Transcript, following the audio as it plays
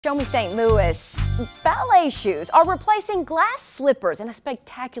Show me St. Louis. Ballet shoes are replacing glass slippers in a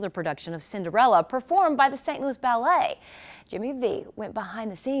spectacular production of Cinderella performed by the St. Louis Ballet. Jimmy V went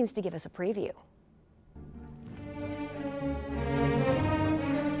behind the scenes to give us a preview.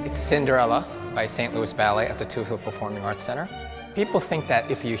 It's Cinderella by St. Louis Ballet at the Two Hill Performing Arts Center. People think that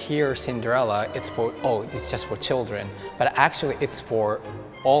if you hear Cinderella, it's just for children, but actually it's for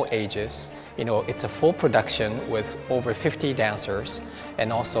all ages. You know, it's a full production with over 50 dancers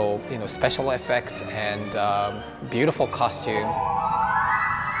and also, special effects and beautiful costumes.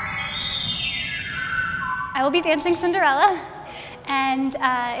 I will be dancing Cinderella, and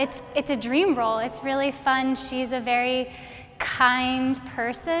it's a dream role. It's really fun. She's a very kind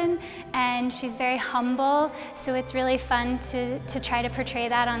person and she's very humble, so it's really fun to try to portray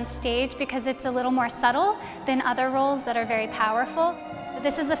that on stage because it's a little more subtle than other roles that are very powerful.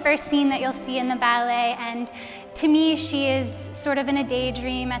 This is the first scene that you'll see in the ballet, and to me she is sort of in a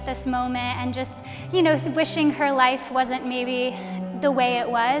daydream at this moment and just, wishing her life wasn't maybe the way it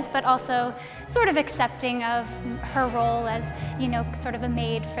was, but also sort of accepting of her role as, sort of a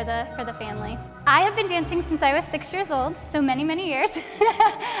maid for the family. I have been dancing since I was 6 years old, so many, many years.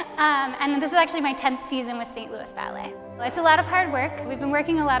 And this is actually my 10th season with St. Louis Ballet. It's a lot of hard work. We've been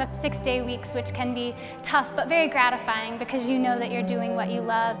working a lot of 6-day weeks, which can be tough, but very gratifying because you know that you're doing what you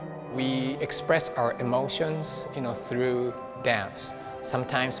love. We express our emotions, through dance.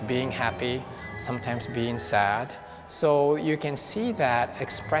 Sometimes being happy, sometimes being sad. So you can see that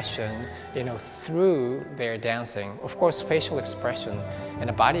expression, through their dancing. Of course, facial expression and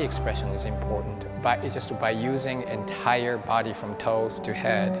the body expression is important, but it's just by using entire body from toes to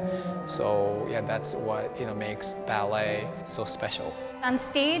head. So yeah, that's what makes ballet so special. On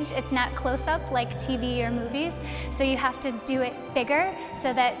stage, it's not close-up like TV or movies, so you have to do it bigger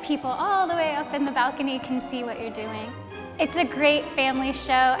so that people all the way up in the balcony can see what you're doing. It's a great family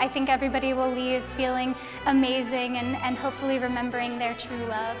show. I think everybody will leave feeling amazing and hopefully remembering their true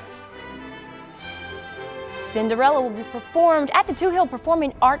love. Cinderella will be performed at the Two Hill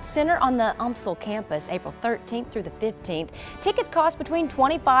Performing Arts Center on the UMSL campus April 13th through the 15th. Tickets cost between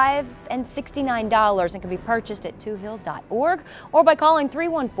 $25 and $69 and can be purchased at twohill.org or by calling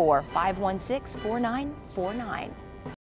 314-516-4949.